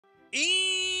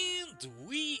And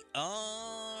we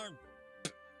are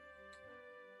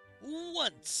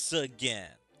once again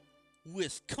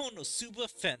with KonoSuba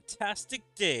Fantastic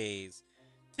Days.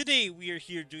 Today we are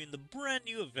here doing the brand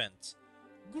new event,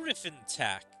 Griffin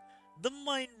Attack, the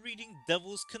mind-reading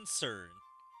Devil's Concern.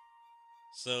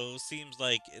 So seems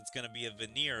like it's gonna be a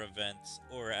veneer event,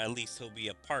 or at least he'll be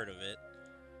a part of it.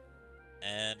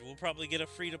 And we'll probably get a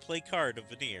free-to-play card of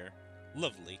veneer.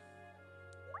 Lovely.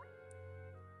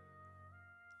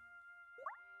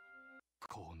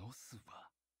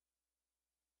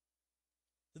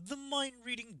 The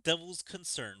Mind-Reading Devil's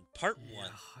Concern, Part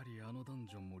 1.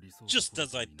 Just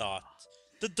as I thought.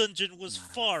 The dungeon was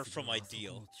far from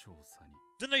ideal.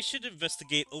 Then I should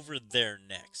investigate over there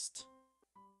next.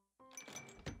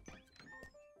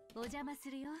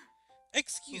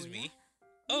 Excuse me.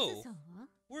 Oh,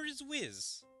 where is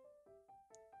Wiz?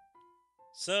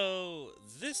 So,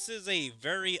 this is a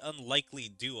very unlikely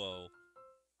duo.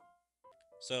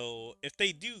 So, if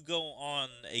they do go on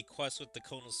a quest with the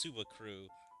KonoSuba crew,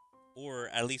 or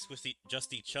at least with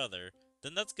just each other,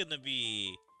 then that's gonna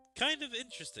be kind of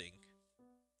interesting.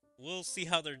 We'll see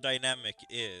how their dynamic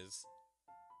is.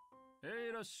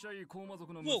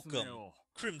 Welcome,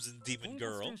 Crimson Demon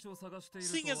Girl.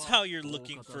 Seeing as how you're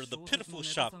looking for the pitiful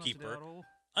shopkeeper,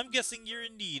 I'm guessing you're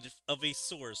in need of a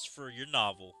source for your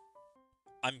novel.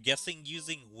 I'm guessing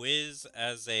using Wiz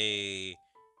as a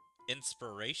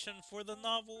inspiration for the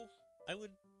novel, I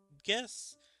would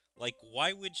guess. Like,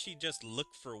 why would she just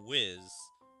look for Wiz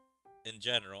in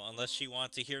general, unless she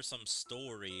wanted to hear some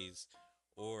stories,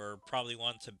 or probably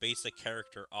wanted to base a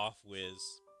character off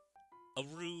Wiz.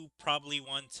 Aru probably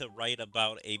wanted to write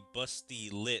about a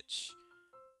busty lich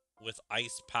with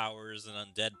ice powers and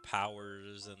undead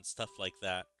powers and stuff like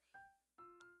that.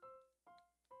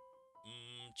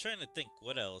 Trying to think,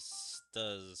 what else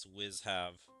does Wiz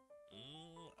have?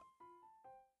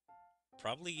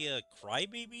 Probably a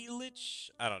crybaby lich?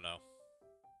 I don't know.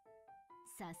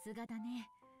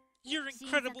 You're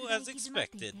incredible as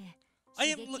expected. I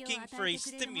am looking for a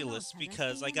stimulus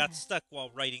because I got stuck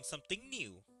while writing something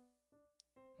new.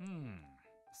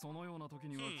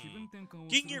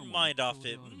 Getting your mind off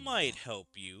it might help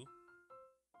you.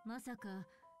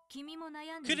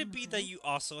 Could it be that you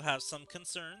also have some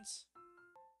concerns?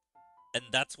 And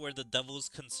that's where the devil's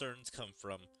concerns come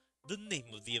from, the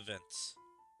name of the event.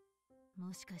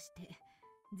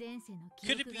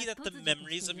 Could it be that the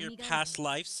memories of your past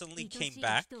life suddenly came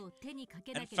back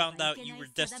and found out you were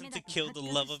destined to kill the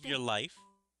love of your life?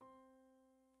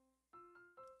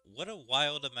 What a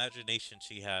wild imagination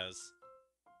she has.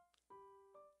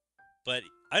 But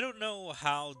I don't know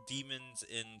how demons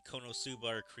in KonoSuba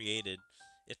are created,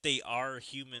 if they are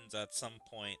humans at some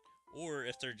point, or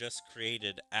if they're just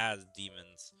created as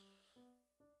demons.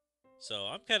 So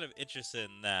I'm kind of interested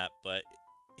in that, but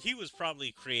he was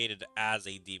probably created as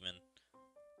a demon.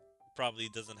 Probably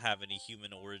doesn't have any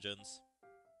human origins.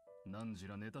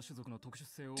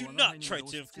 Do not try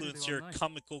to influence your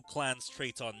comical clan's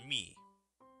traits on me.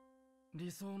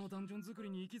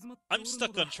 I'm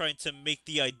stuck on trying to make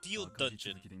the ideal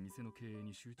dungeon.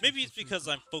 Maybe it's because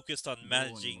I'm focused on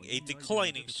managing a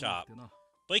declining shop,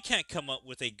 but I can't come up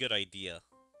with a good idea.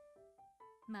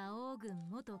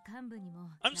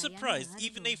 I'm surprised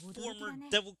even a former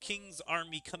Devil King's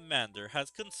army commander has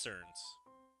concerns.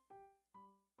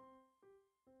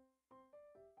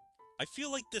 I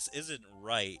feel like this isn't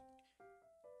right.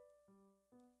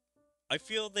 I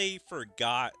feel they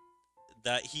forgot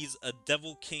that he's a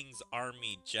Devil King's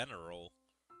army general.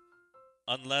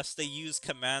 Unless they use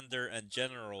commander and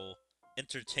general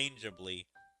interchangeably.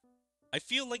 I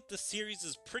feel like the series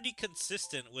is pretty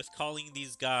consistent with calling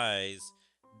these guys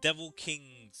Devil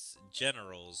King's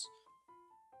generals.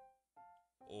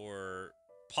 Or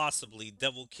possibly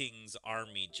Devil King's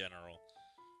army general.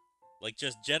 Like,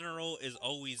 just general is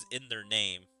always in their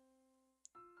name.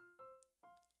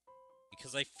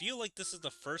 Because I feel like this is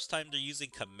the first time they're using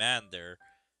commander.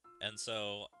 And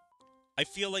so I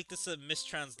feel like this is a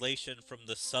mistranslation from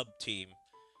the sub-team.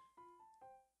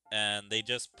 And they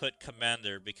just put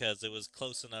commander because it was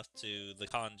close enough to the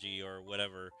kanji or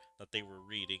whatever that they were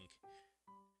reading.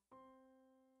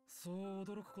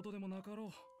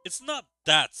 It's not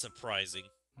that surprising.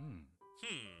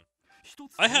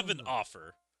 I have an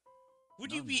offer.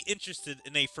 Would you be interested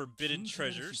in a forbidden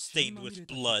treasure stained with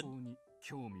blood?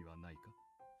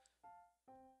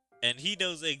 And he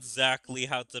knows exactly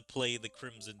how to play the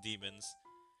Crimson Demons.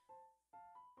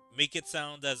 Make it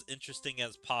sound as interesting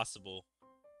as possible.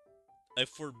 A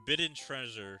forbidden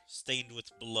treasure stained with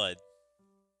blood.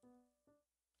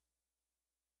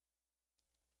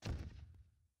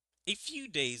 A few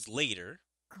days later...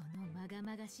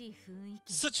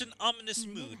 Such an ominous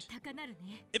mood.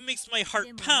 It makes my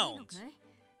heart pound.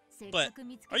 But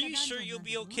are you sure you'll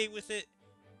be okay with it?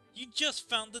 You just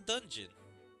found the dungeon.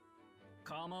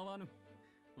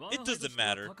 It doesn't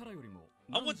matter.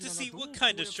 I want to see what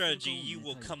kind of strategy you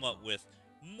will come up with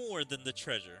more than the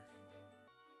treasure.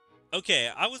 Okay,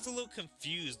 I was a little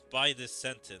confused by this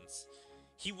sentence.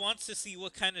 He wants to see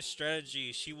what kind of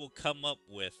strategy she will come up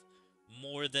with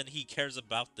more than he cares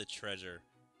about the treasure.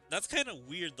 That's kind of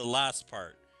weird, the last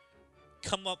part.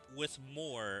 Come up with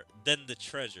more than the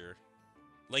treasure.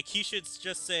 Like, he should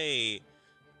just say,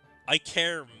 I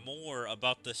care more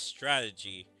about the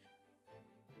strategy,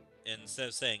 instead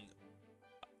of saying,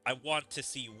 I want to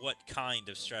see what kind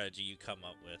of strategy you come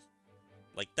up with.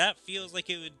 Like, that feels like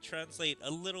it would translate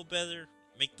a little better,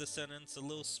 make the sentence a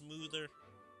little smoother.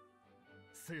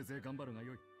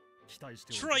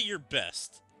 Try your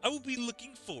best. I will be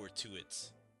looking forward to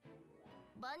it.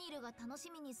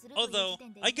 Although,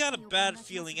 I got a bad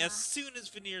feeling as soon as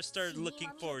Veneer started looking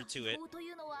forward to it.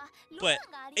 But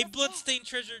a bloodstained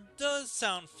treasure does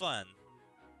sound fun.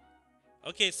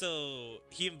 Okay, so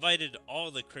he invited all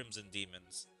the Crimson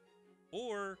Demons.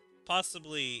 Or,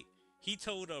 possibly, he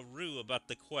told Aru about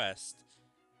the quest,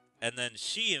 and then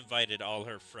she invited all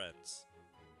her friends.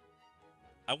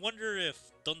 I wonder if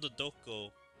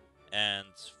Dondodoko and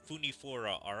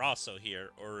Funifora are also here,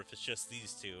 or if it's just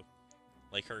these two.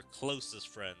 Like her closest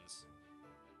friends.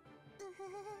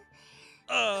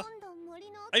 I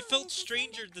felt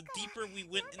stranger the deeper we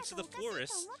went into the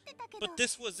forest, but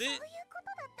this was it?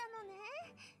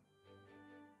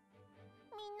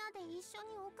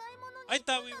 I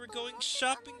thought we were going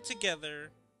shopping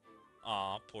together.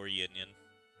 Aw, poor Union.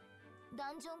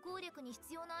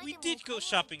 We did go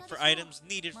shopping for items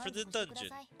needed for the dungeon.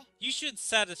 You should be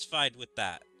satisfied with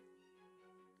that.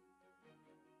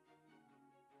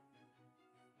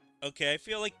 Okay, I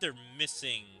feel like they're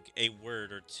missing a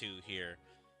word or two here.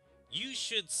 You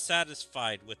should be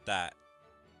satisfied with that.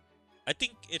 I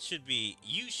think it should be,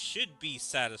 you should be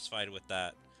satisfied with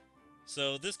that.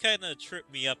 So this kind of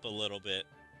tripped me up a little bit.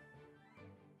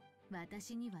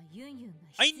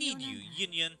 I need you,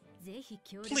 Yin.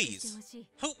 Please,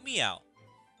 help me out.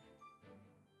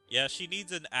 Yeah, she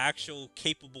needs an actual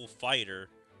capable fighter.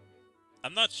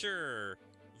 I'm not sure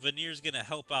Veneer's gonna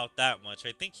help out that much.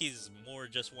 I think he's more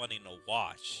just wanting to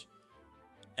watch.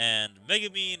 And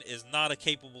Megumin is not a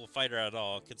capable fighter at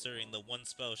all, considering the one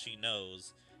spell she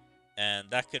knows.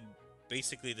 And that could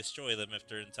basically destroy them if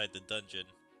they're inside the dungeon.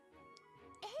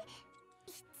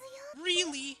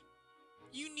 Really?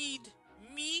 You need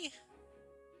me?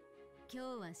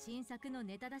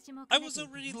 I was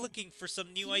already looking for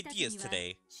some new ideas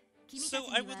today. So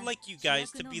I would like you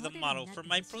guys to be the model for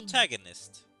my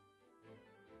protagonist.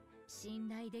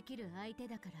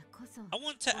 I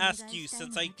want to ask you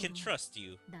since I can trust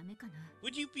you.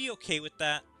 Would you be okay with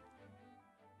that?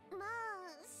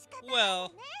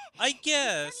 Well, I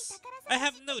guess I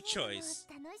have no choice.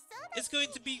 It's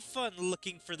going to be fun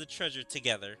looking for the treasure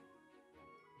together.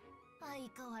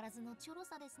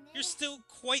 You're still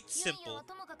quite simple.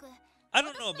 I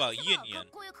don't know about Yin,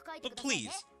 but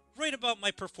please, write about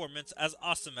my performance as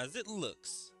awesome as it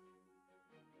looks.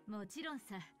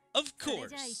 Of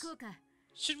course.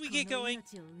 Should we get going?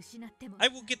 I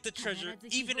will get the treasure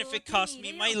even if it costs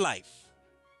me my life.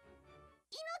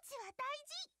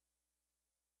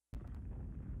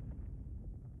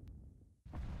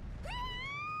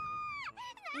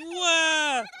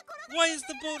 Wow! Why is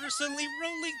the boulder suddenly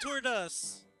rolling toward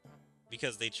us?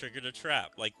 Because they triggered a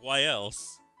trap. Like, why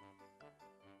else?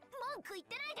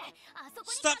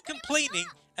 Stop complaining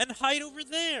and hide over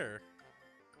there!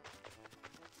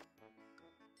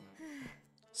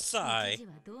 Sigh.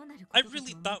 I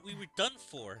really thought we were done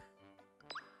for.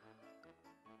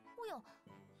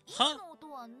 Huh?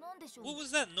 What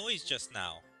was that noise just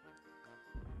now?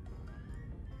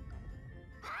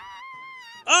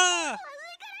 Ah!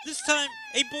 This time,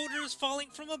 a boulder is falling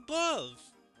from above!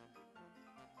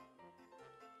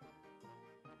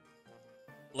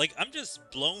 Like, I'm just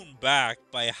blown back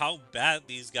by how bad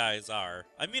these guys are.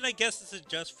 I mean, I guess this is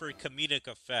just for comedic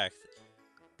effect,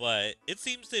 but it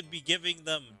seems to be giving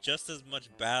them just as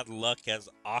much bad luck as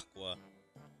Aqua.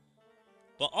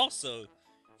 But also,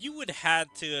 you would had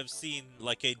to have seen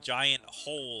like a giant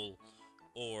hole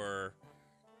or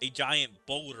a giant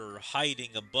boulder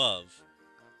hiding above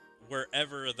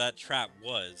wherever that trap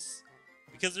was.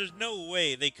 Because there's no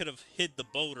way they could have hid the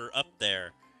boulder up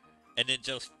there and it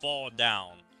just fall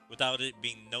down without it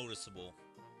being noticeable.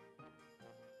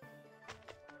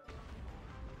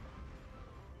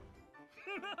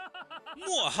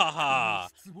 Mwahaha!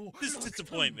 This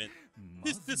disappointment,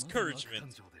 this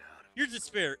discouragement. Your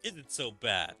despair isn't so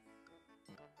bad.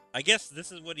 I guess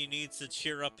this is what he needs to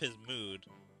cheer up his mood.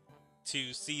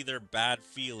 To see their bad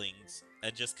feelings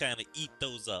and just kind of eat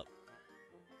those up.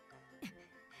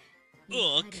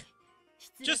 Ugh!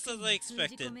 Just as I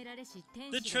expected,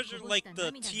 the treasure like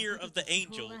the tear of the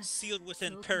angel sealed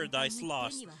within Paradise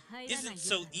Lost isn't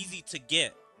so easy to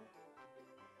get.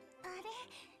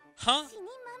 Huh?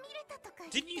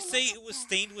 Didn't you say it was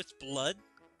stained with blood?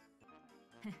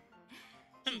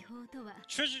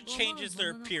 Treasure changes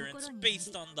their appearance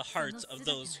based on the hearts of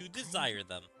those who desire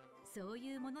them.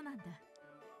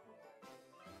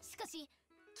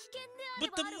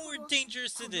 But the more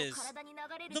dangerous it is,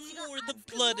 the more the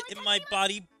blood in my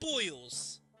body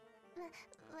boils.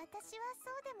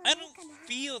 I don't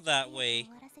feel that way.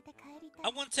 I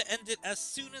want to end it as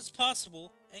soon as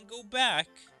possible and go back.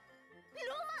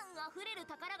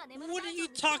 What are you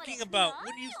talking about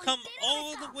when you've come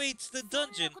all the way to the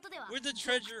dungeon where the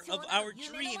treasure of our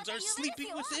dreams are sleeping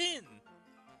within?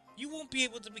 You won't be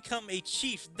able to become a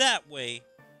chief that way.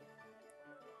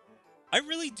 I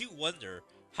really do wonder,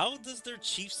 how does their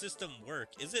chief system work?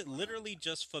 Is it literally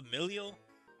just familial?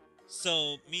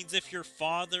 So, means if your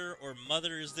father or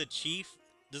mother is the chief,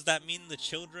 does that mean the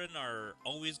children are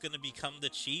always going to become the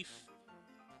chief?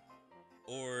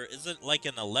 Or is it like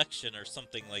an election or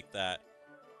something like that?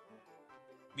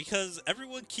 Because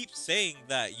everyone keeps saying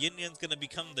that Yin Yan's gonna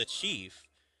become the chief.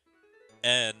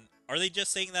 And are they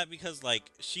just saying that because,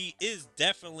 like, she is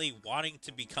definitely wanting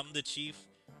to become the chief,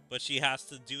 but she has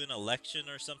to do an election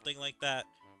or something like that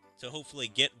to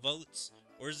hopefully get votes?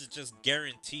 Or is it just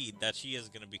guaranteed that she is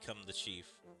gonna become the chief?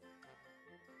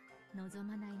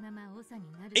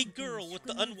 A girl with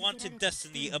the unwanted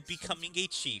destiny of becoming a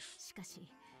chief.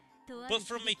 But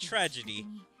from a tragedy,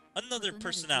 another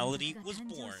personality was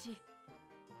born.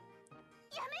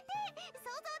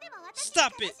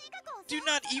 Stop it! Do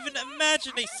not even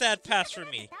imagine a sad past for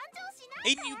me. A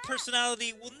new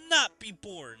personality will not be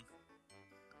born.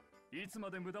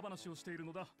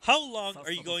 How long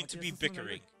are you going to be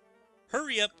bickering?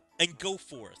 Hurry up and go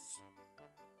forth.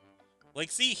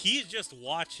 Like, see, he's just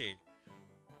watching.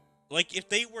 Like, if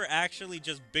they were actually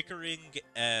just bickering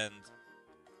and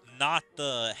not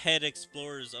the head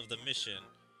explorers of the mission,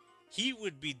 he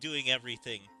would be doing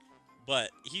everything,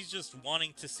 but he's just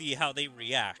wanting to see how they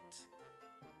react.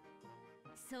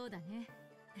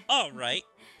 Alright,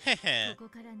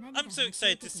 I'm so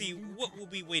excited to see what will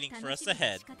be waiting for us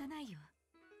ahead.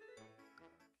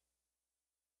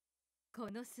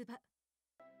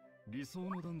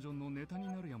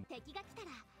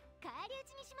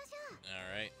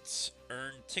 Alright,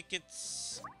 earn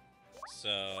tickets.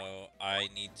 So, I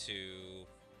need to...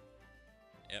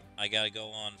 Yep, I gotta go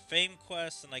on Fame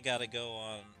Quest, and I gotta go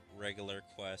on regular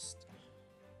Quest.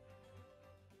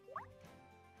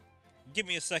 Give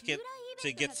me a second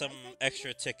to get some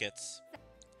extra tickets.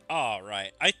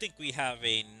 Alright, I think we have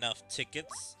enough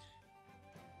tickets.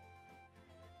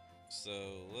 So,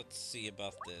 let's see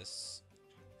about this.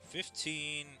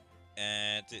 15,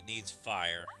 and it needs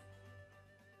fire.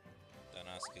 Don't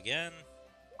ask again.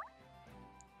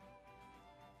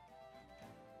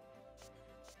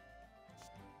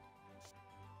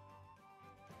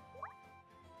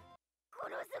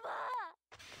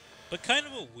 But kind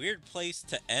of a weird place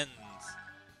to end.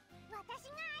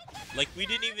 Like, we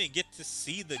didn't even get to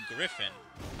see the Griffin.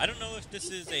 I don't know if this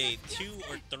is a 2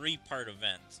 or 3 part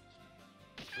event.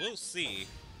 We'll see.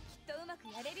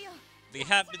 They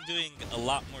have been doing a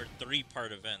lot more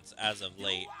 3-part events as of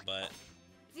late, but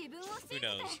who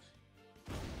knows?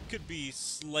 Could be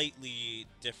slightly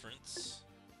different.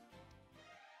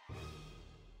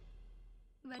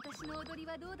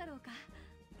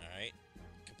 Alright,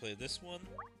 can play this one.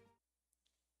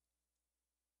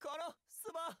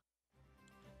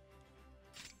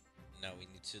 Now we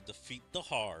need to defeat the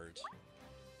Hard.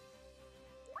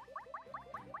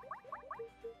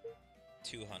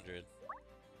 200.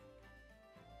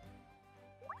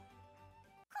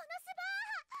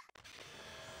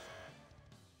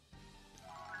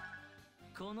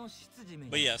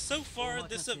 But yeah, so far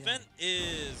this event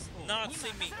is not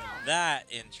seeming that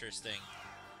interesting.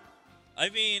 I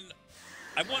mean,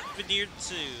 I want Veneer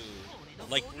to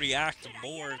like react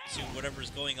more to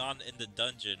whatever's going on in the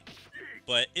dungeon,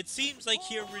 but it seems like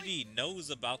he already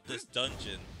knows about this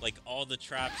dungeon, like all the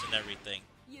traps and everything.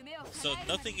 So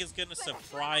nothing is gonna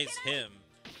surprise him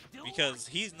because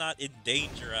he's not in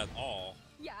danger at all.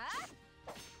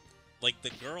 Like,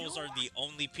 the girls are the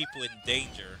only people in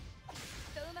danger.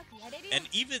 And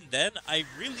even then, I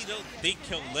really don't think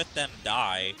he'll let them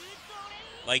die.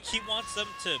 Like, he wants them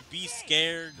to be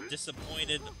scared,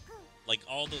 disappointed, like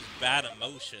all those bad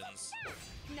emotions.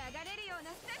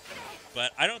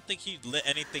 But I don't think he'd let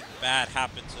anything bad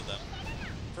happen to them.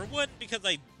 For one, because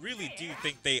I really do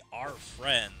think they are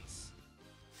friends.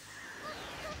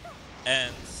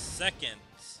 And second,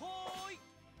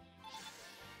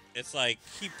 it's like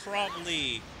he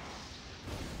probably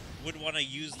would want to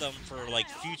use them for like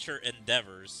future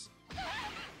endeavors.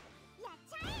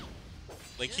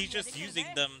 Like he's just using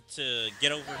them to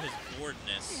get over his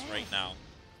boredness right now.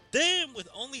 Damn, with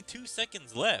only 2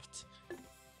 seconds left.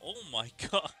 Oh my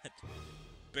god.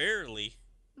 Barely.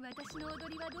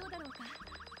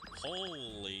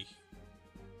 Holy.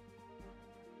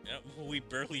 Yep, we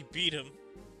barely beat him.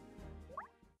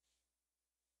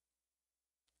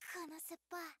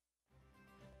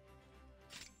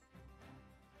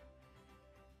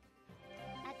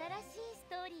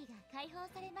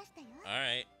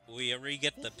 Alright, we already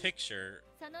get the picture.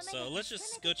 So let's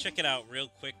just go check it out real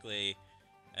quickly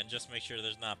and just make sure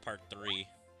there's not part 3.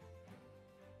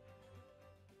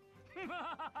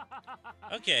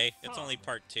 Okay, it's only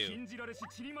part 2.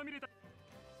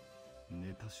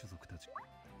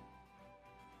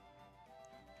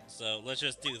 So let's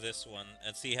just do this one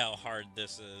and see how hard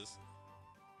this is.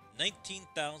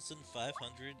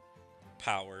 19,500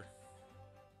 power.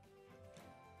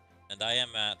 And I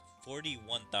am at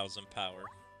 41,000 power.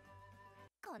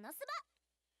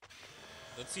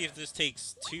 Let's see if this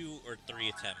takes 2 or 3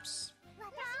 attempts.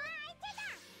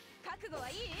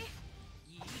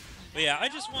 But yeah, I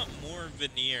just want more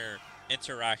Veneer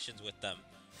interactions with them.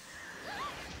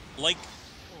 Like,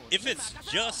 if it's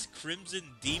just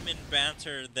Crimson Demon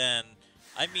banter, then,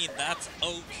 I mean, that's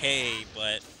okay,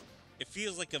 but it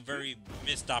feels like a very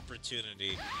missed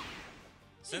opportunity.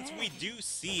 Since we do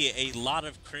see a lot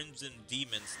of Crimson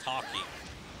Demons talking.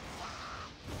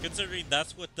 Considering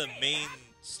that's what the main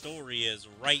story is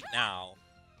right now.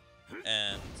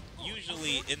 And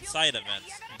usually in side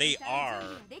events, they are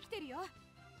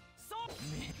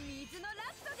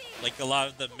like a lot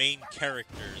of the main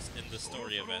characters in the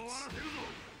story events.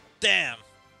 Damn!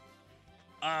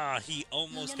 Ah, he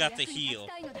almost got the heal.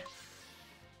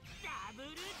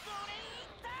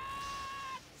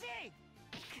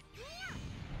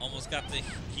 Almost got the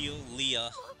heal, Leah.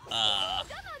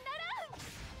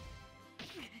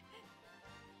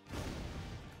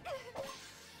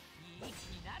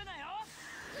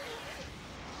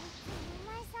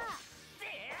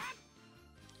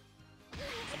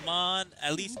 Come on,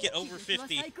 at least get over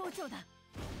 50.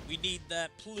 We need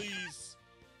that, please.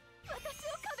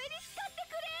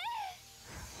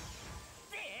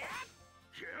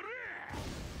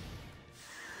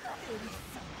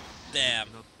 Damn.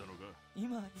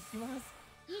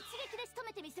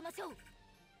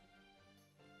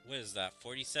 What is that?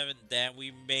 47? Damn,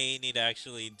 we may need to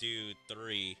actually do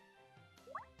 3.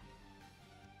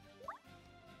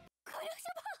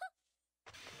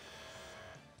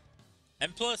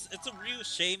 And plus, it's a real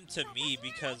shame to me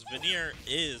because Veneer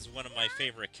is one of my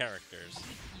favorite characters.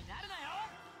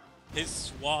 His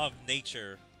suave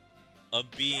nature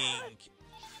of being...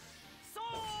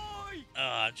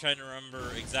 I'm trying to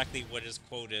remember exactly what his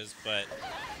quote is, but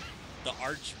the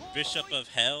Archbishop of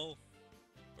Hell,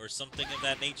 or something of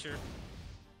that nature.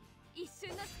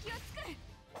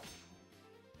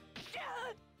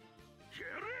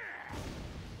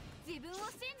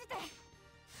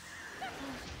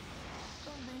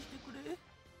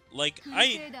 Like,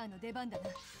 I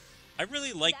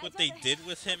really like what they did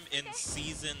with him in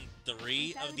Season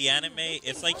 3 of the anime.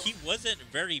 It's like he wasn't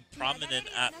very prominent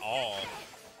at all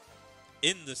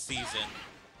in the season,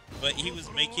 but he was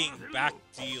making back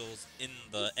deals in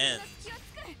the end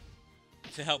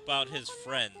to help out his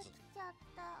friends.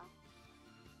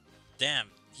 Damn,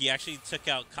 he actually took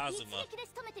out Kazuma.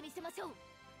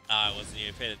 I wasn't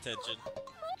even paying attention.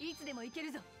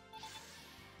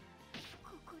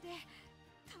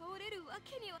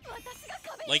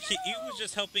 Like, he was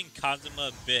just helping Kazuma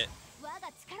a bit.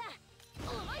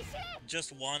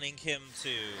 Just wanting him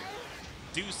to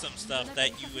do some stuff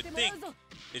that you would think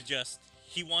is just,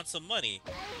 he wants some money.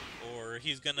 Or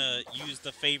he's gonna use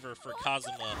the favor for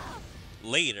Kazuma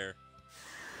later.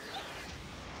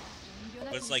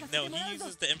 But it's like, no, he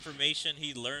uses the information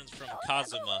he learns from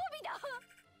Kazuma.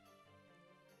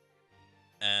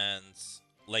 And,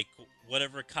 like,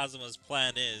 whatever Kazuma's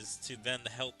plan is to then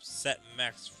help set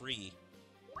Max free.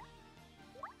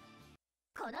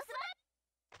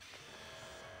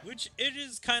 Which, it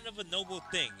is kind of a noble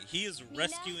thing. He is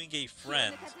rescuing a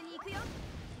friend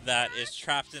that is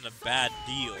trapped in a bad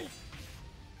deal.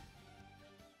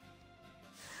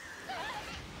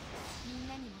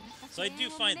 So I do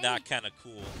find that kind of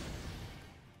cool.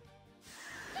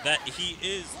 That he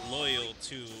is loyal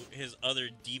to his other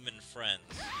demon friends.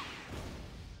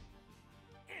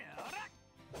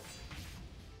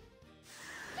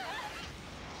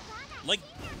 Like,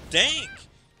 dang!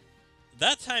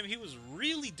 That time he was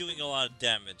really doing a lot of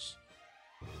damage.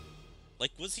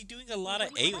 Like, was he doing a lot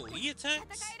of AoE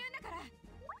attacks?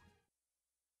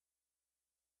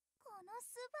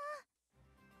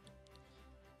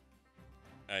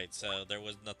 Alright, so there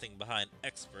was nothing behind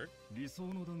expert. This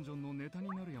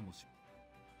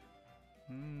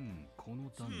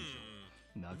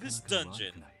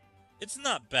dungeon. It's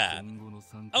not bad.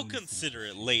 I'll consider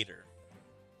it later.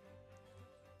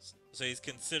 So he's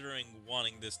considering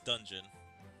wanting this dungeon.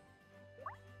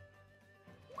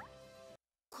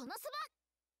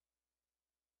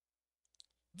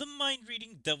 The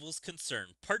Mind-Reading Devil's Concern,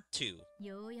 Part 2.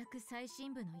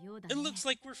 It looks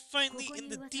like we're finally in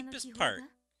the deepest part.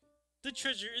 The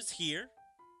treasure is here?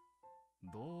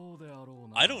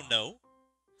 I don't know.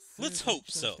 Let's hope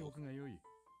so.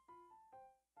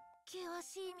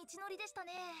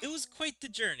 It was quite the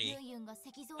journey.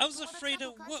 I was afraid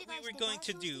of what we were going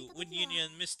to do when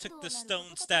Union mistook the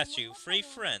stone statue for a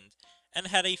friend and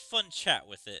had a fun chat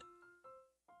with it.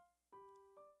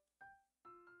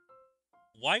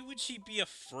 Why would she be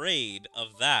afraid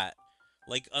of that?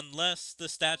 Like, unless the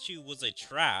statue was a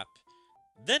trap,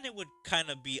 then it would kind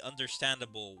of be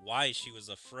understandable why she was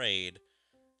afraid.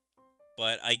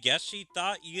 But I guess she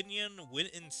thought Union went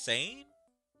insane?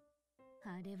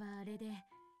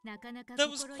 That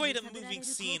was quite a moving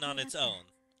scene on its own.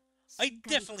 I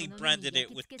definitely branded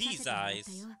it with these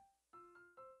eyes.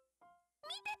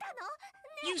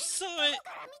 You saw it!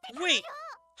 Wait!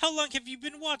 How long have you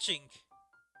been watching?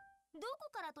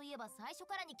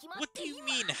 What do you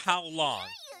mean, how long?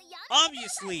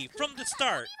 Obviously, from the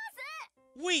start.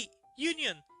 Wait,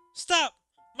 Union, stop!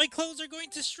 My clothes are going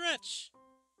to stretch.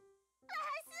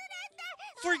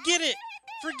 Forget it!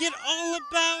 Forget all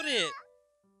about it!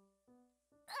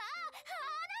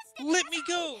 Let me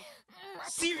go!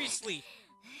 Seriously!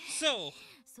 So,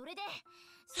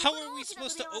 how are we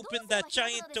supposed to open that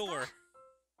giant door?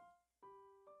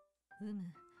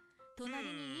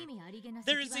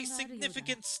 There is a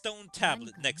significant stone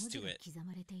tablet next to it.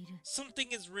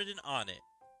 Something is written on it.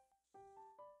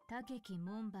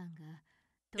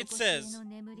 It says,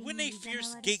 when a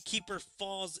fierce gatekeeper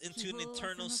falls into an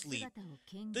eternal sleep,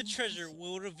 the treasure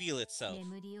will reveal itself.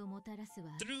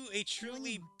 Through a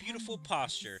truly beautiful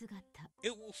posture,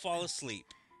 it will fall asleep.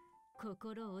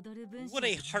 What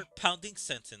a heart-pounding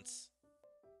sentence.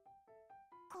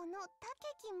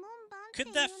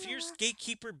 Could that fierce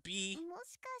gatekeeper be...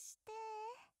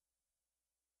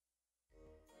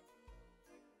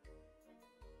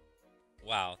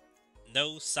 Wow.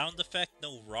 No sound effect,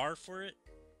 no roar for it?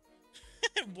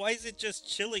 Why is it just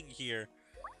chilling here?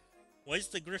 Why is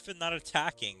the Griffin not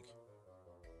attacking?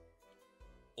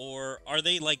 Or are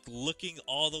they like looking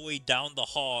all the way down the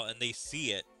hall and they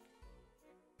see it?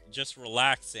 Just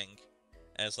relaxing.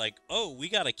 And it's like, oh, we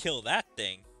gotta kill that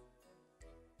thing.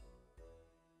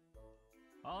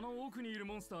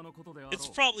 It's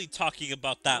probably talking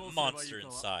about that monster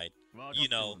inside. You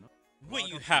know, what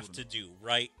you have to do,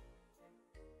 right?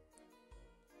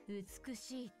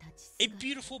 A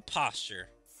beautiful posture.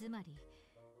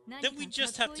 Then we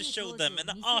just have to show them an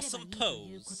awesome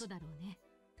pose.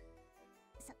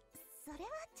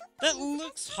 That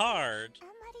looks hard.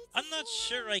 I'm not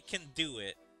sure I can do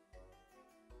it.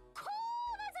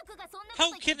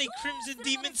 How can a Crimson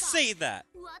Demon say that?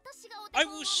 I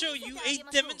will show you a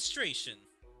demonstration.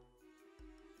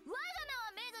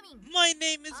 My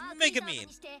name is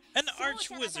Megamine, an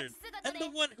arch-wizard, and the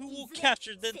one who will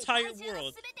capture the entire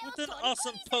world with an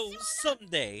awesome pose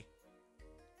someday.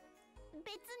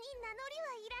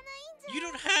 You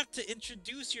don't have to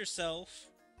introduce yourself.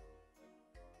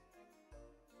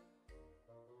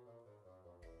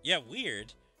 Yeah,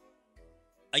 weird.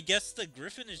 I guess the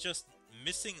Griffin is just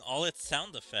missing all its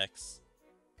sound effects.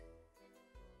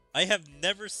 I have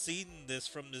never seen this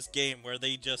from this game where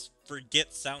they just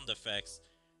forget sound effects.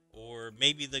 Or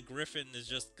maybe the Griffin is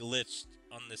just glitched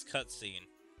on this cutscene.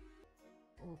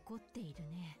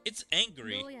 It's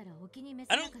angry.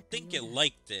 I don't think it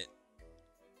liked it.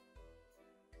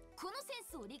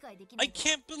 I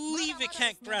can't believe it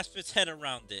can't grasp its head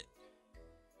around it.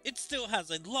 It still has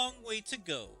a long way to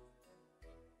go.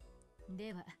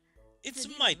 It's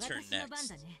my turn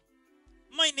next.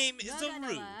 My name is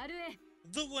Aru,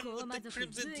 the one with the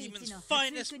Crimson Demon's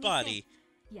finest body,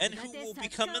 and who will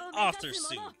become an author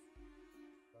soon.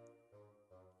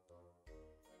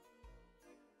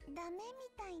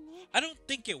 I don't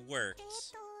think it worked.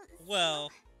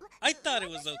 Well, I thought it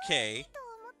was okay.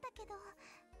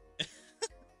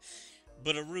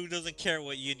 But Aru doesn't care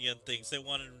what Union thinks. They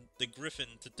wanted the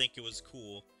Griffin to think it was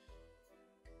cool.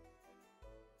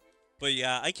 But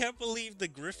yeah, I can't believe the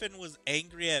Griffin was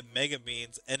angry at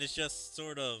Megabeans and is just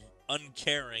sort of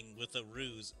uncaring with a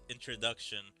ruse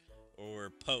introduction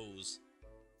or pose.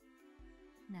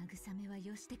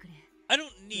 I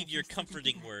don't need your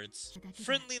comforting words.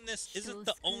 Friendliness isn't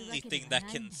the only thing that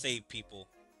can save people.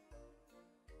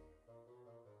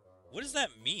 What does that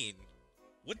mean?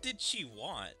 What did she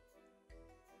want?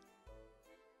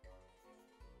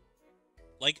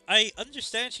 Like, I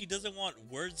understand she doesn't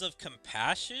want words of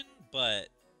compassion, but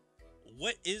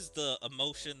what is the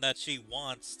emotion that she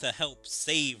wants to help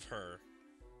save her?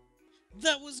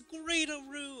 That was great,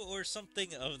 Aru, or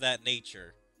something of that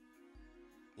nature.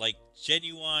 Like,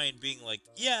 genuine being like,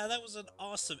 yeah, that was an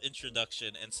awesome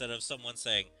introduction, instead of someone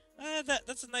saying,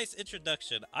 that's a nice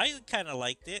introduction. I kind of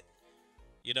liked it.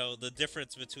 You know, the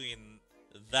difference between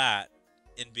that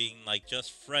and being, like,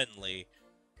 just friendly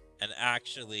and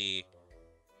actually,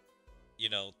 you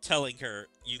know, telling her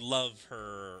you love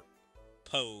her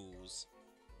pose.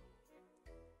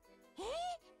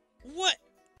 What?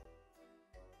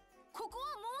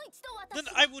 Then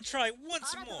I will try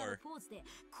once more.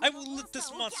 I will let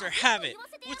this monster have it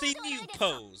with a new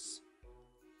pose.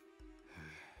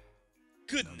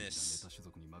 Goodness.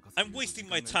 I'm wasting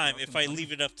my time if I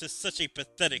leave it up to such a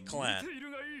pathetic clan.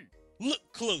 Look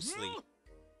closely.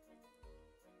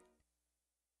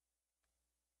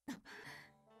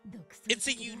 It's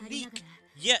a unique,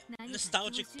 yet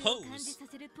nostalgic pose.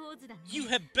 You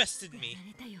have bested me.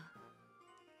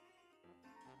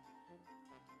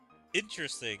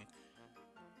 Interesting.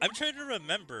 I'm trying to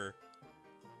remember.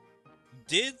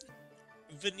 Did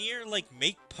Veneer, like,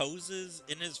 make poses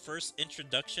in his first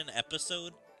introduction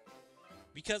episode?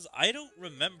 Because I don't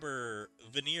remember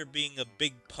Veneer being a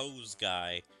big pose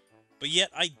guy. But yet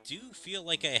I do feel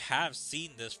like I have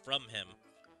seen this from him.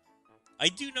 I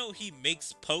do know he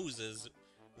makes poses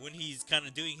when he's kind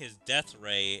of doing his death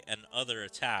ray and other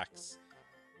attacks.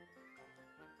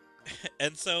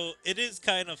 And so it is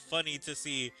kind of funny to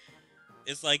see.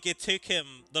 It's like it took him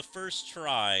the first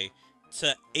try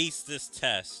to ace this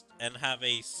test and have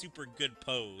a super good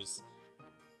pose.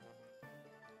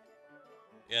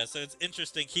 Yeah, so it's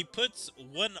interesting. He puts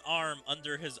one arm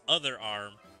under his other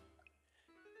arm,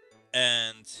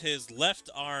 and his left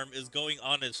arm is going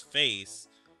on his face.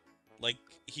 Like,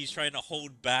 he's trying to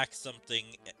hold back something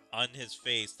on his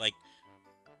face. Like,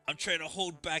 I'm trying to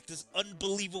hold back this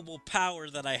unbelievable power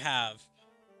that I have.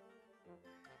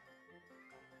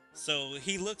 So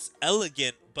he looks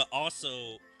elegant, but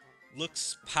also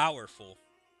looks powerful.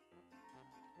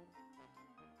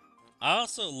 I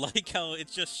also like how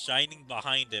it's just shining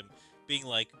behind him, being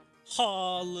like,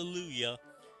 hallelujah,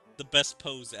 the best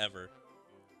pose ever.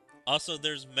 Also,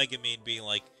 there's Megamine being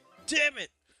like, damn it,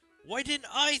 why didn't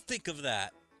I think of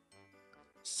that?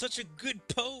 Such a good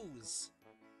pose.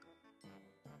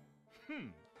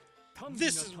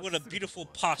 This is what a beautiful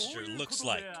posture looks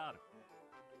like.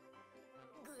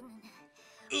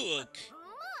 Ugh.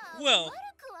 Well,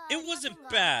 it wasn't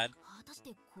bad,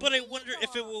 but I wonder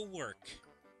if it will work.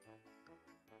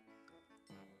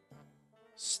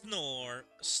 Snore,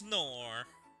 snore.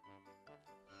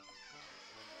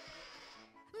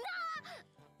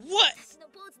 What?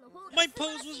 My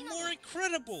pose was more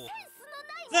incredible.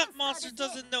 That monster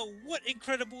doesn't know what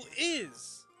incredible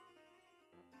is.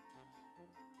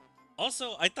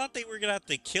 Also, I thought they were gonna have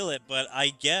to kill it, but I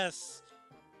guess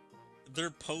their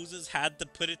poses had to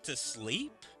put it to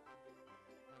sleep?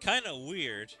 Kinda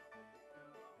weird.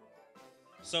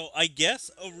 So I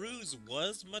guess Aru's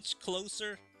was much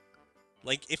closer.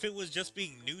 Like, if it was just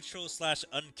being neutral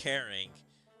 / uncaring,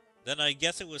 then I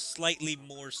guess it was slightly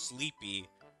more sleepy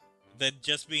than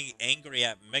just being angry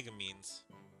at Megamines.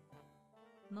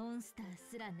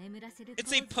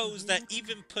 It's a pose that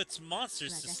even puts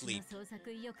monsters to sleep.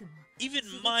 Even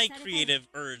my creative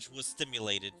urge was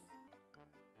stimulated.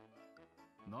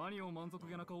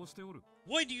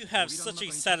 Why do you have such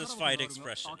a satisfied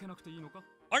expression?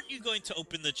 Aren't you going to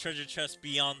open the treasure chest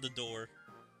beyond the door?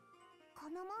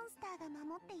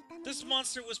 This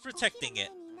monster was protecting it.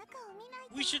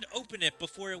 We should open it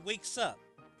before it wakes up.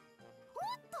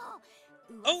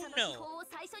 Oh no!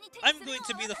 I'm going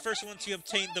to be the first one to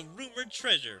obtain the rumored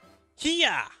treasure.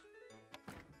 Hiya!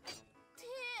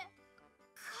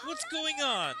 What's going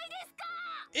on?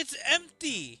 It's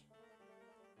empty!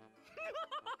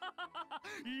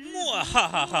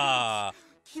 Mwahaha!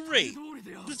 Great!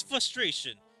 This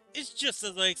frustration is just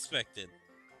as I expected.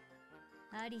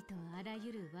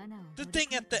 The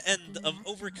thing at the end of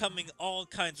overcoming all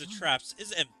kinds of traps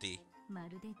is empty.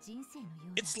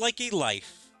 It's like a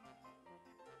life.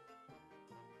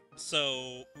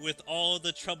 So, with all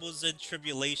the troubles and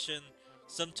tribulation,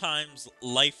 sometimes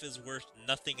life is worth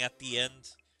nothing at the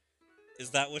end.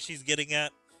 Is that what she's getting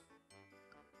at?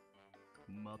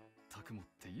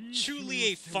 Truly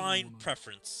a fine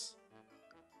preference.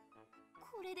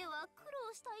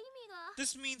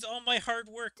 This means all my hard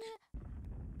work.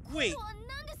 Wait,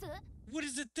 what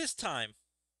is it this time?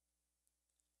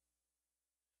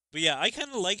 But yeah, I kind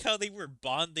of like how they were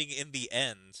bonding in the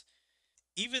end.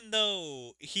 Even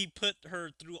though he put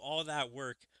her through all that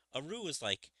work, Aru was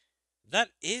like, that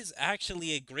is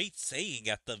actually a great saying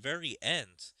at the very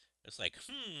end. It's like,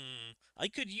 I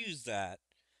could use that.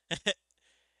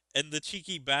 And the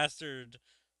cheeky bastard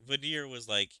Veneer was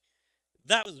like,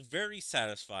 that was very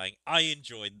satisfying. I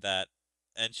enjoyed that.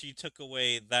 And she took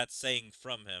away that saying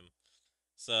from him.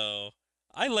 So,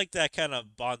 I like that kind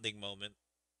of bonding moment.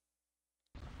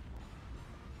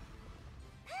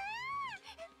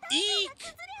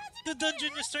 Eek! The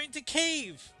dungeon is starting to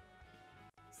cave!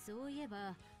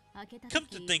 Come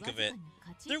to think of it,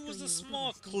 there was a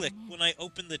small click when I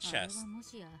opened the chest.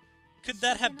 Could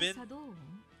that have been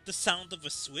the sound of a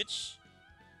switch?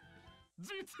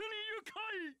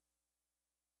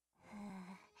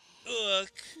 Ugh,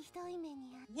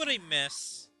 what a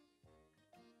mess.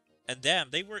 And damn,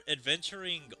 they were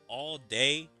adventuring all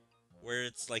day, where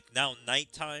it's like now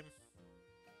nighttime.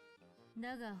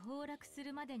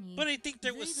 But I think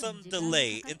there was some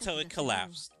delay until it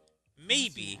collapsed.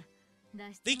 Maybe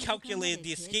they calculated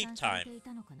the escape time.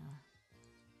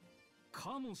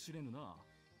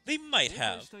 They might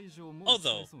have,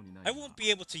 although I won't be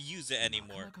able to use it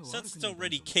anymore since it's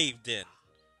already caved in.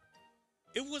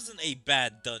 It wasn't a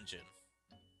bad dungeon.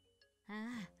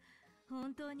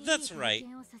 That's right.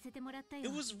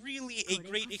 It was really a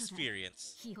great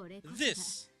experience.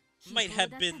 This might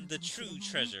have been the true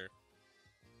treasure.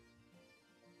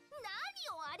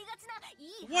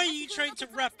 Why are you trying to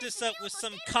wrap this up with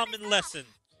some common lesson?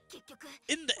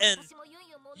 In the end,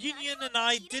 Union and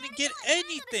I didn't get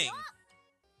anything!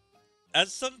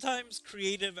 As sometimes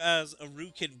creative as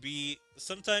Aru can be,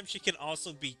 sometimes she can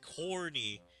also be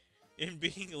corny in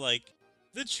being like,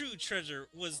 the true treasure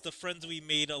was the friends we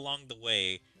made along the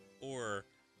way, or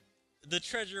the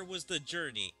treasure was the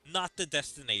journey, not the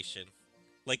destination.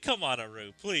 Like, come on,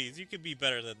 Aru, please, you can be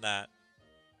better than that.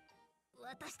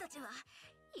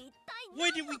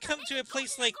 Why did we come to a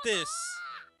place like this?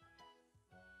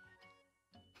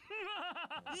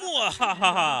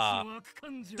 Mwahaha!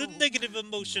 The negative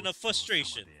emotion of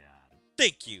frustration.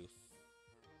 Thank you.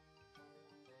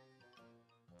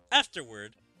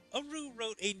 Afterward, Aru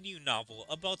wrote a new novel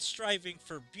about striving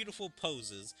for beautiful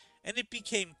poses, and it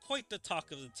became quite the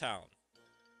talk of the town.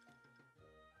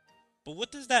 But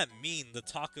what does that mean, the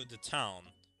talk of the town?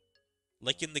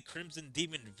 Like in the Crimson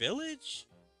Demon Village?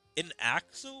 In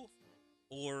Axel?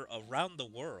 Or around the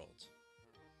world?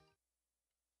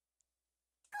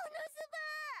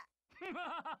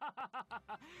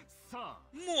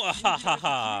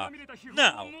 Mwahaha!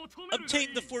 Now,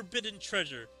 obtain the forbidden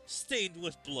treasure stained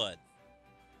with blood.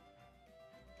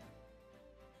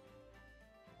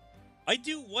 I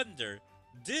do wonder,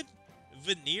 did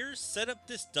Veneer set up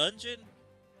this dungeon?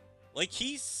 Like,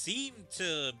 he seemed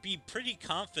to be pretty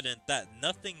confident that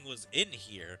nothing was in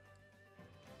here.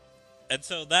 And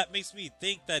so that makes me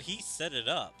think that he set it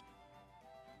up.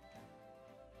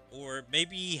 Or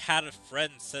maybe he had a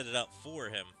friend set it up for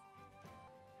him.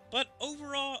 But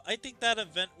overall, I think that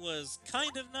event was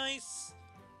kind of nice.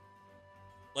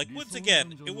 Like, once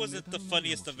again, it wasn't the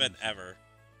funniest event ever.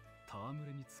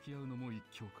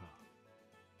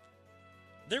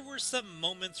 There were some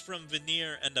moments from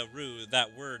Veneer and Aru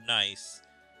that were nice.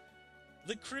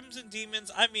 The Crimson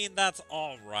Demons, I mean, that's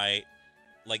alright.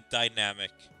 Like,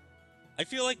 dynamic. I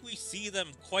feel like we see them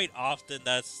quite often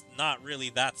that's not really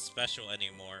that special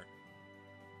anymore.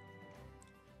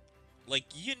 Like,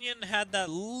 Union had that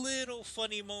little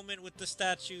funny moment with the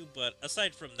statue, but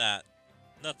aside from that,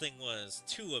 nothing was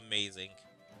too amazing.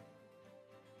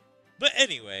 But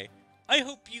anyway, I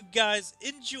hope you guys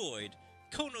enjoyed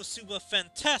KonoSuba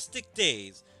Fantastic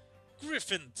Days,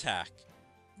 Griffin Attack,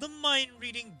 the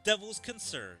mind-reading Devil's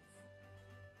Concern.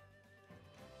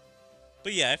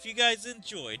 But yeah, if you guys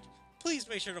enjoyed, please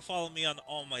make sure to follow me on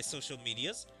all my social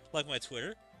medias, like my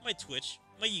Twitter, my Twitch,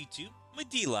 my YouTube, my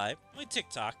DLive, my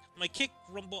TikTok, my Kick,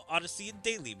 Rumble, Odyssey, and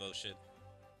Dailymotion.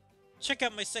 Check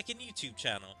out my second YouTube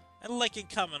channel, and like and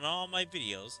comment on all my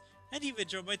videos, and even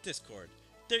join my Discord.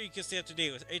 There you can stay up to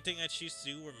date with everything I choose to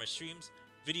do, or my streams,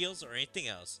 videos, or anything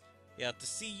else. Yeah, to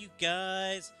see you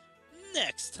guys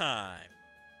next time.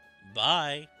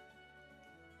 Bye.